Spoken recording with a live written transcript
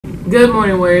Good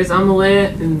morning, Warriors. I'm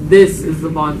Alea, and this is the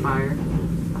Bonfire.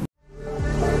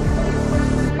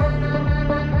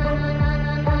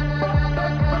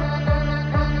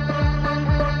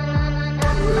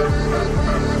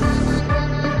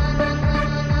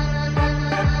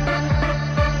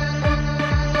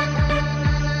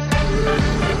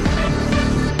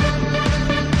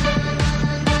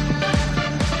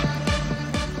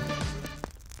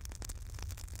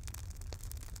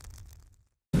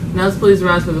 Now let's please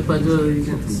rise for the Pledge of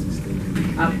Allegiance.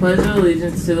 I pledge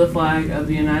allegiance to the flag of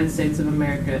the United States of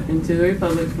America and to the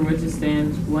republic for which it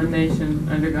stands, one nation,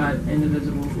 under God,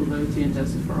 indivisible, with liberty and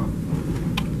justice for all.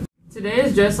 Today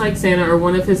is Dress Like Santa or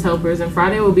one of his helpers, and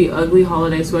Friday will be Ugly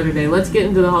Holiday Sweater Day. Let's get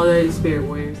into the holiday spirit,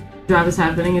 Warriors. Drive is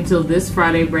happening until this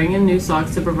Friday. Bring in new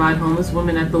socks to provide homeless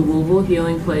women at the Louisville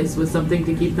Healing Place with something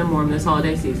to keep them warm this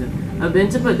holiday season. A bin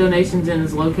to put donations in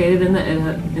is located in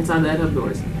the inside the Ed Hub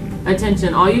doors.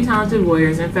 Attention, all you talented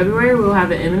Warriors. In February, we will have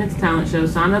an Eminence Talent Show.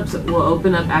 Sign-ups will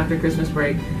open up after Christmas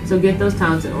break, so get those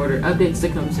talents in order. Updates to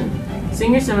come soon.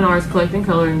 Senior seminars, collecting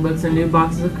coloring books, and new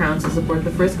boxes of crowns to support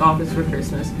the Frisk office for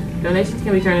Christmas. Donations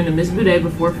can be turned into Miss Boudet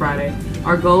before Friday.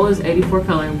 Our goal is 84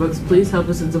 coloring books. Please help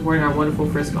us in supporting our wonderful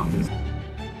Frisk office.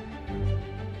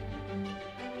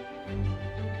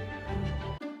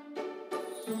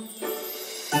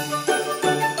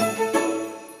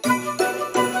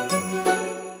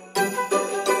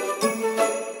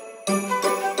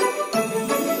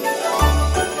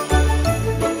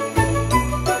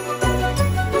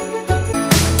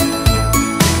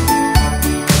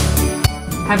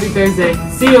 Happy Thursday.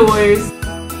 See you, Warriors.